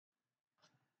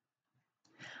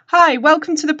Hi,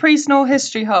 welcome to the Pre-Snore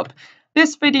History Hub.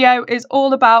 This video is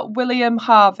all about William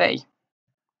Harvey.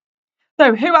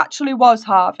 So, who actually was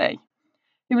Harvey?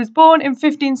 He was born in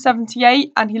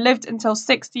 1578 and he lived until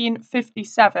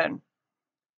 1657.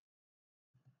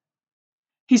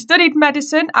 He studied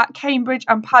medicine at Cambridge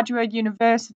and Padua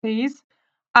universities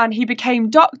and he became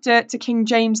doctor to King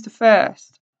James I.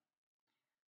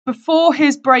 Before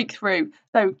his breakthrough,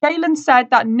 Galen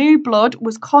said that new blood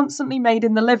was constantly made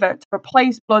in the liver to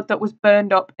replace blood that was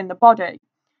burned up in the body.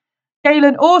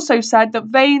 Galen also said that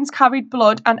veins carried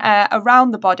blood and air around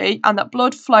the body and that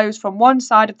blood flows from one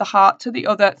side of the heart to the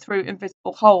other through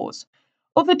invisible holes.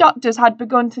 Other doctors had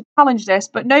begun to challenge this,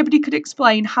 but nobody could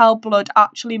explain how blood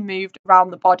actually moved around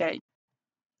the body.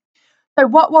 So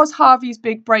what was Harvey's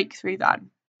big breakthrough then?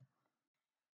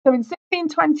 So in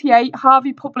 1628,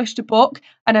 Harvey published a book,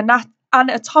 an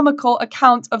anatomical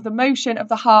account of the motion of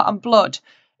the heart and blood.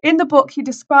 In the book, he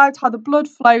described how the blood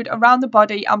flowed around the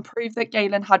body and proved that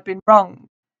Galen had been wrong.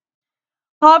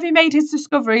 Harvey made his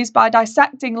discoveries by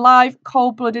dissecting live,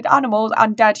 cold-blooded animals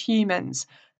and dead humans.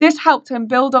 This helped him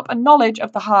build up a knowledge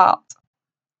of the heart.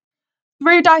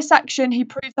 Through dissection, he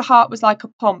proved the heart was like a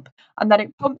pump and that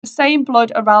it pumped the same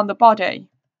blood around the body.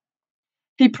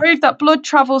 He proved that blood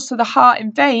travels to the heart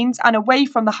in veins and away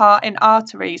from the heart in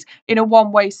arteries in a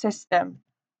one-way system.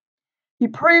 He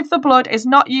proved the blood is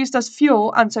not used as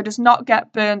fuel and so does not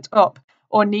get burnt up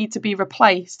or need to be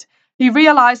replaced. He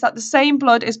realised that the same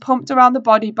blood is pumped around the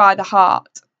body by the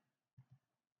heart.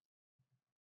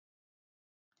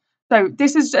 So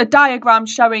this is a diagram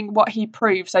showing what he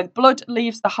proved. So the blood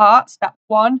leaves the heart, step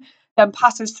 1, then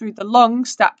passes through the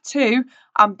lungs, step 2,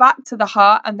 and back to the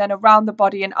heart and then around the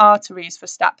body in arteries for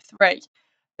step 3.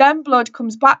 Then blood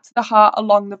comes back to the heart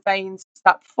along the veins,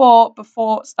 step 4,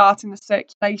 before starting the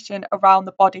circulation around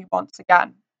the body once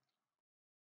again.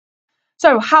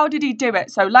 So how did he do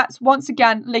it? So let's once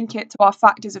again link it to our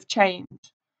factors of change.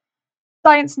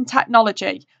 Science and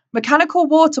technology. Mechanical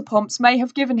water pumps may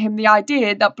have given him the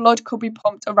idea that blood could be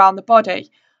pumped around the body.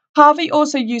 Harvey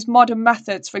also used modern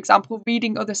methods, for example,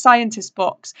 reading other scientists'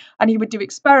 books, and he would do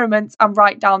experiments and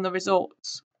write down the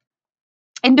results.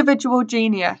 Individual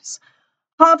genius.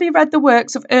 Harvey read the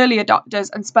works of earlier doctors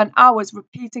and spent hours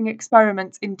repeating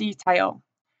experiments in detail.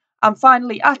 And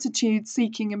finally, attitude,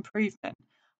 seeking improvement.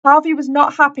 Harvey was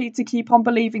not happy to keep on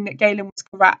believing that Galen was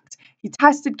correct. He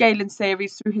tested Galen's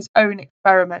theories through his own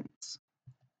experiments.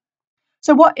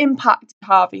 So what impact did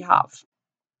Harvey have?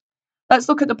 Let's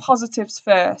look at the positives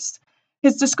first.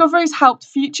 His discoveries helped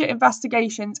future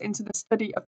investigations into the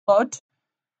study of blood.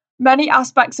 Many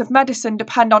aspects of medicine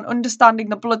depend on understanding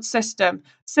the blood system.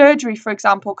 Surgery, for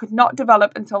example, could not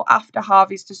develop until after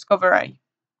Harvey's discovery.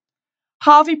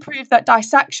 Harvey proved that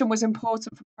dissection was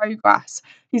important for progress.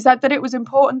 He said that it was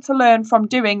important to learn from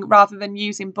doing rather than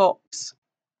using books.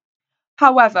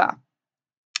 However,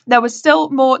 there was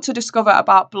still more to discover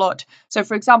about blood. So,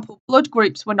 for example, blood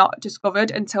groups were not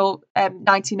discovered until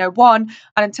 1901,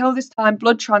 and until this time,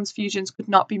 blood transfusions could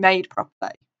not be made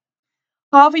properly.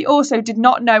 Harvey also did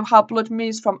not know how blood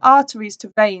moves from arteries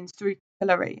to veins through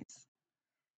capillaries.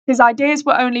 His ideas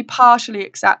were only partially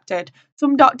accepted.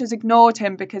 Some doctors ignored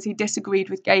him because he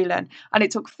disagreed with Galen, and it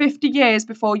took 50 years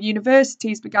before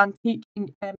universities began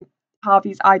teaching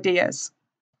Harvey's ideas.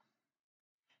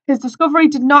 His discovery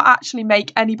did not actually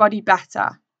make anybody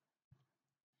better.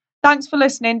 Thanks for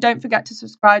listening. Don't forget to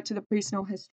subscribe to the Pre-Snore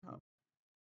History Hub.